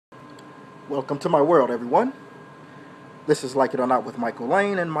Welcome to my world, everyone. This is Like It or Not with Michael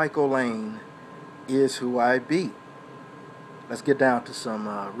Lane, and Michael Lane is who I be. Let's get down to some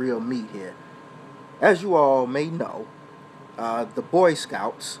real meat here. As you all may know, the Boy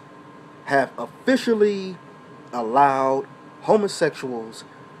Scouts have officially allowed homosexuals,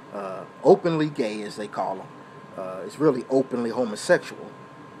 openly gay as they call them, it's really openly homosexual,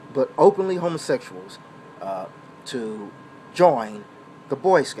 but openly homosexuals to join the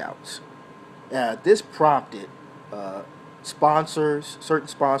Boy Scouts. This prompted certain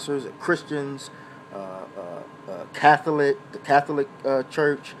sponsors, Christians, the Catholic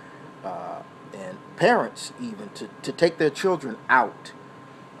Church, and parents even to take their children out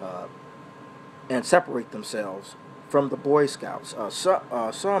and separate themselves from the Boy Scouts.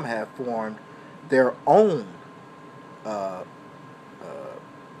 Some have formed their own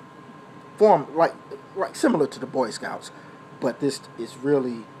form, like similar to the Boy Scouts, but this is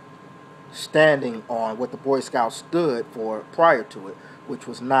really standing on what the Boy Scouts stood for prior to it, which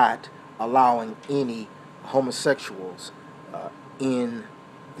was not allowing any homosexuals in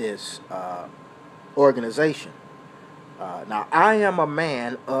this organization. Now, I am a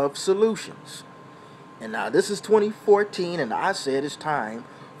man of solutions. And now this is 2014, and I said it's time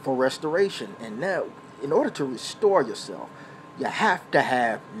for restoration. And now, in order to restore yourself, you have to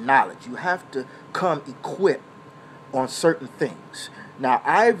have knowledge. You have to come equipped on certain things. Now,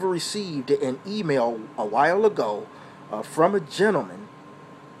 I've received an email a while ago from a gentleman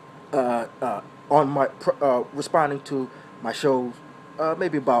on my responding to my show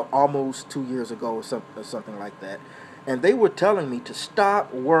maybe about almost 2 years ago or something like that. And they were telling me to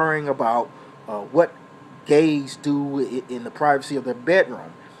stop worrying about what gays do in the privacy of their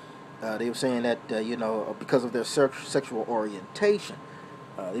bedroom. They were saying that, because of their sexual orientation.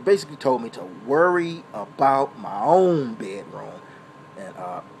 They basically told me to worry about my own bedroom and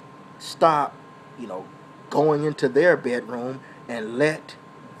stop, going into their bedroom and let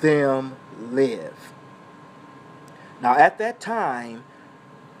them live. Now, at that time,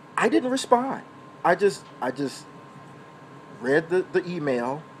 I didn't respond. I just read the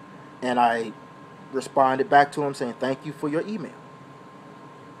email, and I responded back to him saying, "Thank you for your email."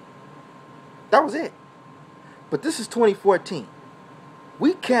 That was it. But this is 2014.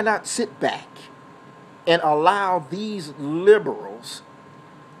 We cannot sit back and allow these liberals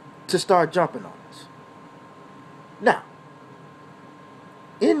to start jumping on us. Now,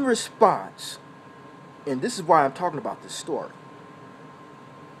 in response, and this is why I'm talking about this story,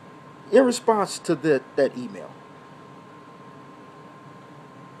 in response to that email,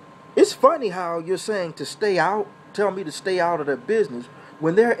 it's funny how you're saying to stay out, tell me to stay out of their business,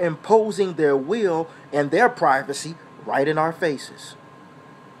 when they're imposing their will and their privacy right in our faces.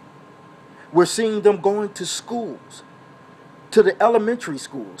 We're seeing them going to schools, to the elementary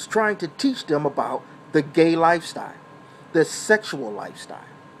schools, trying to teach them about the gay lifestyle, the sexual lifestyle,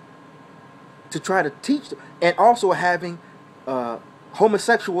 to try to teach them, and also having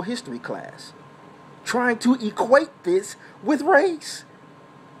homosexual history class, trying to equate this with race,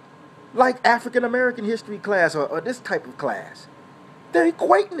 like African American history class or this type of class. They're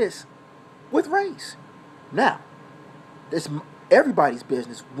equating this with race. Now, it's everybody's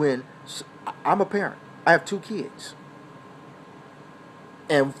business when I'm a parent. I have 2 kids.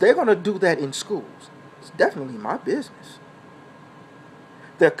 And if they're going to do that in schools, it's definitely my business.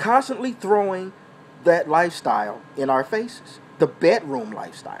 They're constantly throwing that lifestyle in our faces, the bedroom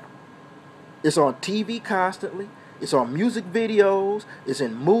lifestyle. It's on TV constantly. It's on music videos. It's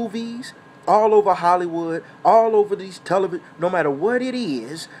in movies, all over Hollywood, all over these television. No matter what it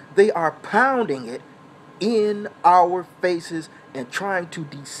is, they are pounding it in our faces and trying to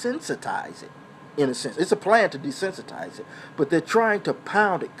desensitize it, in a sense. It's a plan to desensitize it, but they're trying to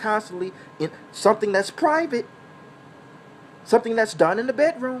pound it constantly in something that's private, something that's done in the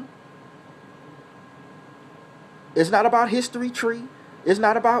bedroom. It's not about history tree. It's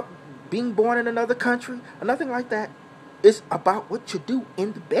not about being born in another country or nothing like that. It's about what you do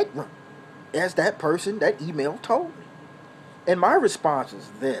in the bedroom, as that person, that email told me. And my response is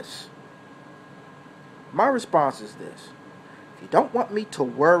this. If you don't want me to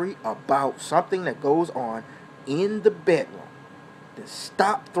worry about something that goes on in the bedroom, then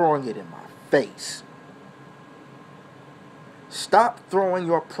stop throwing it in my face. Stop throwing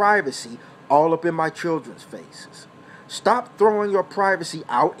your privacy all up in my children's faces. Stop throwing your privacy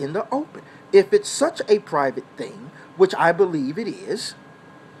out in the open. If it's such a private thing, which I believe it is,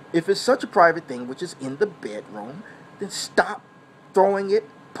 if it's such a private thing which is in the bedroom, then stop throwing it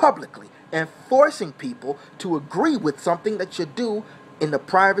publicly and forcing people to agree with something that you do in the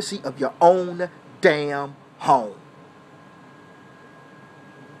privacy of your own damn home.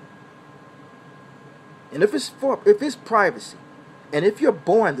 And if it's privacy, and if you're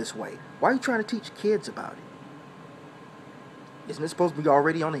born this way, why are you trying to teach kids about it? Isn't it supposed to be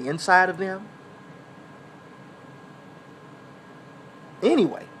already on the inside of them?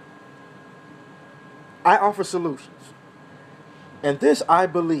 Anyway, I offer solutions. And this, I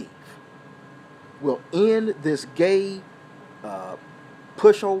believe, will end this gay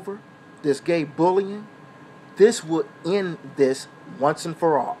pushover, this gay bullying. This will end this once and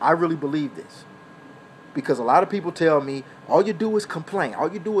for all. I really believe this. Because a lot of people tell me, all you do is complain,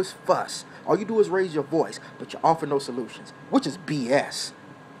 all you do is fuss, all you do is raise your voice, but you offer no solutions, which is BS.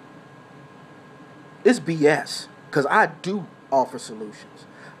 It's BS, because I do offer solutions.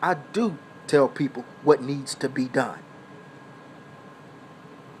 I do tell people what needs to be done.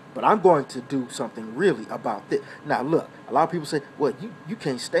 But I'm going to do something really about this. Now look, a lot of people say, well, you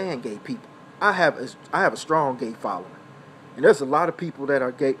can't stand gay people. I have a strong gay following. And there's a lot of people that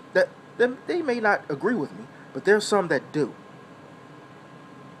are gay that they may not agree with me, but there's some that do.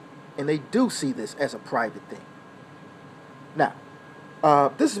 And they do see this as a private thing. Now,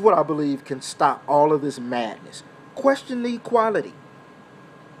 this is what I believe can stop all of this madness. Question the equality.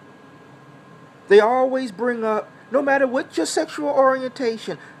 They always bring up, no matter what your sexual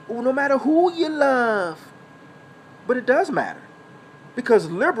orientation, no matter who you love. But it does matter. Because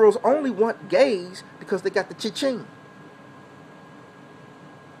liberals only want gays because they got the cha-ching.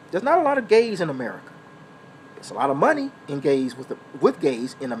 There's not a lot of gays in America. There's a lot of money in gays with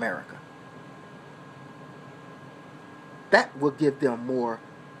gays in America. That will give them more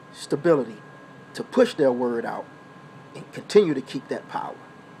stability to push their word out and continue to keep that power.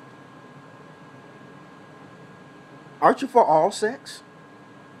 Aren't you for all sex?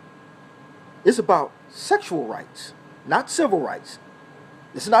 It's about sexual rights, not civil rights.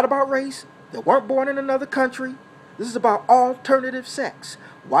 This is not about race. They weren't born in another country. This is about alternative sex.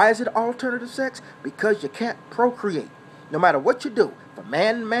 Why is it alternative sex? Because you can't procreate. No matter what you do, if a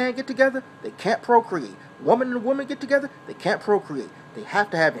man and man get together, they can't procreate. Woman and woman get together, they can't procreate. They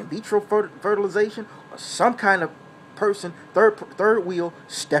have to have in vitro fertilization or some kind of person, third wheel,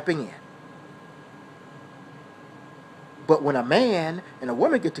 stepping in. But when a man and a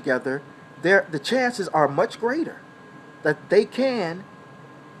woman get together, the chances are much greater that they can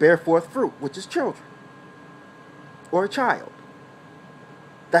bear forth fruit, which is children or a child.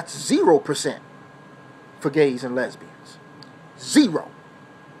 That's 0% for gays and lesbians. 0.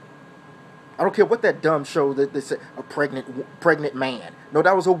 I don't care what that dumb show that they said, a pregnant man. No,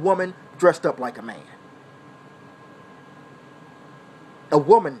 that was a woman dressed up like a man. A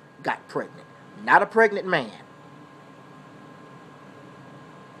woman got pregnant, not a pregnant man.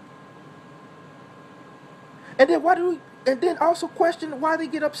 And then also question why they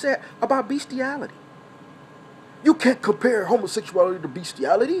get upset about bestiality. You can't compare homosexuality to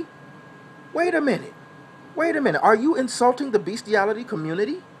bestiality. Wait a minute. Are you insulting the bestiality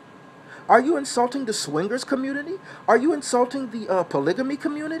community? Are you insulting the swingers community? Are you insulting the polygamy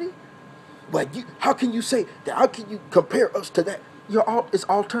community? But how can you say that? How can you compare us to that? It's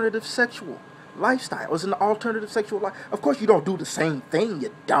alternative sexual lifestyle. It's an alternative sexual life. Of course you don't do the same thing,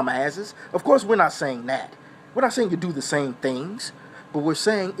 you dumbasses. Of course we're not saying that. We're not saying you do the same things, but we're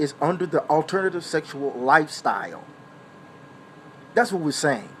saying it's under the alternative sexual lifestyle. That's what we're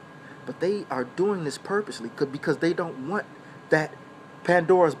saying. But they are doing this purposely because they don't want that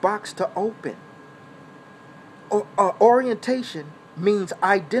Pandora's box to open. Orientation means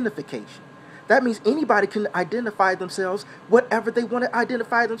identification. That means anybody can identify themselves whatever they want to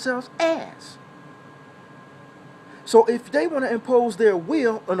identify themselves as. So if they want to impose their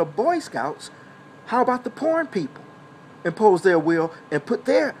will on the Boy Scouts, how about the porn people impose their will and put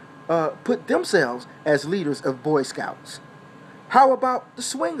themselves as leaders of Boy Scouts? How about the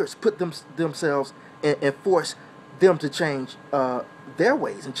swingers put themselves and force them to change their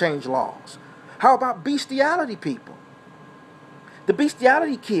ways and change laws? How about bestiality people? The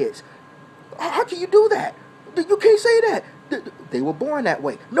bestiality kids. How can you do that? You can't say that. They were born that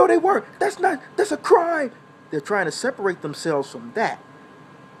way. No, they weren't. That's a crime. They're trying to separate themselves from that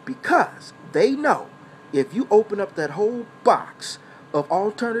because they know if you open up that whole box of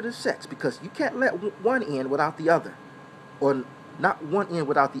alternative sex, because you can't let one in without the other, or not one in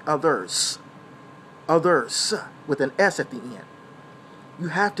without the others with an S at the end. You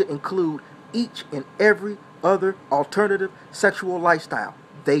have to include each and every other alternative sexual lifestyle.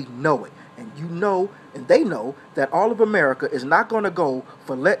 They know it. And you know, and they know that all of America is not going to go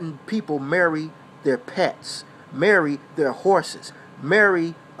for letting people marry their pets, marry their horses,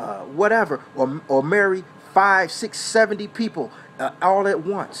 marry whatever, or marry 5, 6, 70 people all at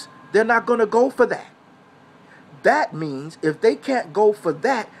once. They're not going to go for that. That means if they can't go for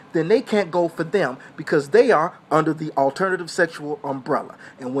that, then they can't go for them because they are under the alternative sexual umbrella.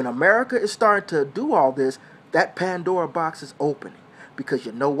 And when America is starting to do all this, that Pandora box is opening. Because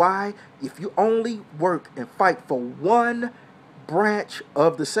you know why? If you only work and fight for one branch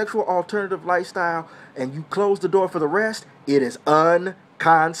of the sexual alternative lifestyle and you close the door for the rest, it is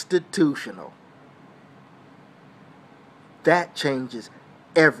unconstitutional. That changes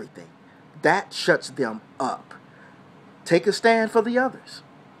everything. That shuts them up. Take a stand for the others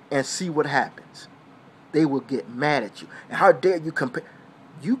and see what happens. They will get mad at you. And how dare you compare?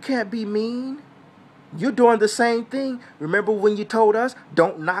 You can't be mean. You're doing the same thing. Remember when you told us,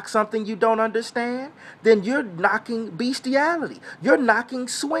 don't knock something you don't understand? Then you're knocking bestiality. You're knocking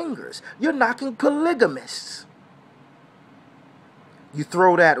swingers. You're knocking polygamists. You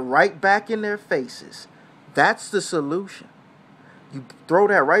throw that right back in their faces. That's the solution. You throw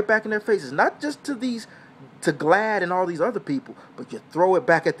that right back in their faces. Not just to GLAAD and all these other people, but you throw it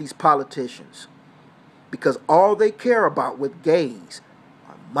back at these politicians. Because all they care about with gays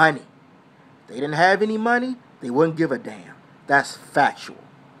are money. They didn't have any money, they wouldn't give a damn. That's factual.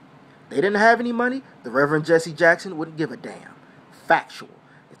 They didn't have any money, the Reverend Jesse Jackson wouldn't give a damn. Factual.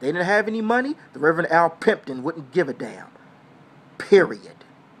 If they didn't have any money, the Reverend Al Pimpton wouldn't give a damn. Period.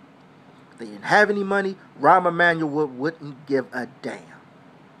 If they didn't have any money, Rahm Emanuel wouldn't give a damn.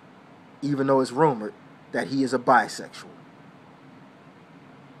 Even though it's rumored that he is a bisexual.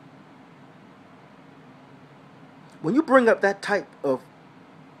 When you bring up that type of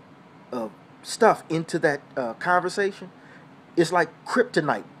stuff into that conversation, it's like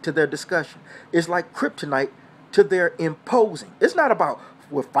kryptonite to their discussion. It's like kryptonite to their imposing. It's not about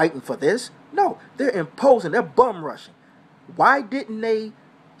we're fighting for this. No, they're imposing. They're bum rushing. Why didn't they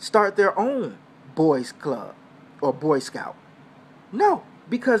start their own boys club or Boy Scout? No,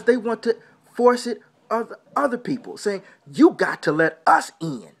 because they want to force it on other people, saying, you got to let us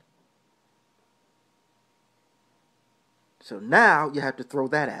in. So now you have to throw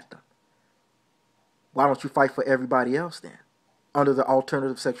that at them. Why don't you fight for everybody else then, under the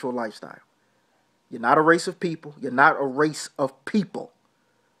alternative sexual lifestyle? You're not a race of people. You're not a race of people.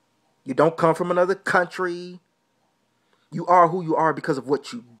 You don't come from another country. You are who you are because of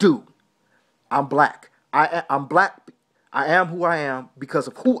what you do. I'm black. I'm black. I am who I am because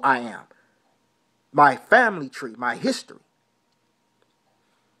of who I am. My family tree, my history.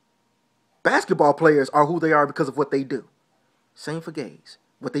 Basketball players are who they are because of what they do. Same for gays.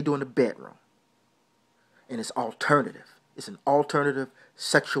 What they do in the bedroom. And it's alternative. It's an alternative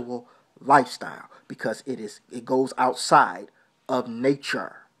sexual lifestyle because it goes outside of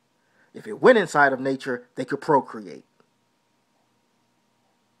nature. If it went inside of nature, they could procreate.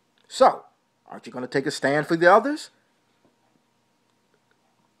 So, aren't you going to take a stand for the others?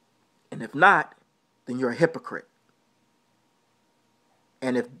 And if not, then you're a hypocrite.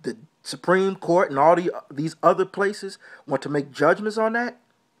 And if the Supreme Court and all these other places want to make judgments on that,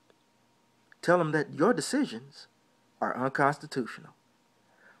 tell them that your decisions are unconstitutional.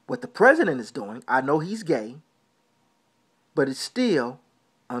 What the president is doing, I know he's gay, but it's still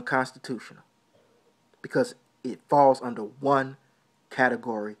unconstitutional because it falls under one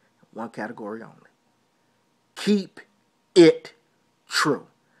category only. Keep it true.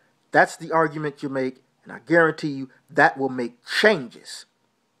 That's the argument you make, and I guarantee you that will make changes.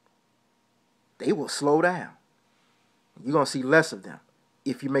 They will slow down. You're going to see less of them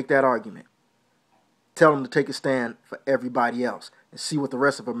if you make that argument. Tell them to take a stand for everybody else and see what the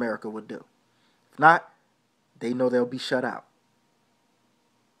rest of America would do. If not, they know they'll be shut out.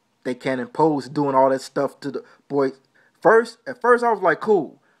 They can't impose doing all that stuff to the boys. At first I was like,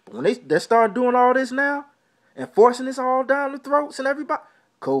 cool. But when they start doing all this now and forcing this all down the throats and everybody,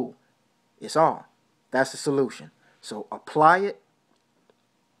 cool. It's on. That's the solution. So apply it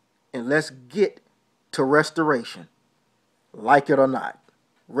and let's get to restoration. Like it or not,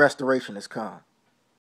 restoration has come.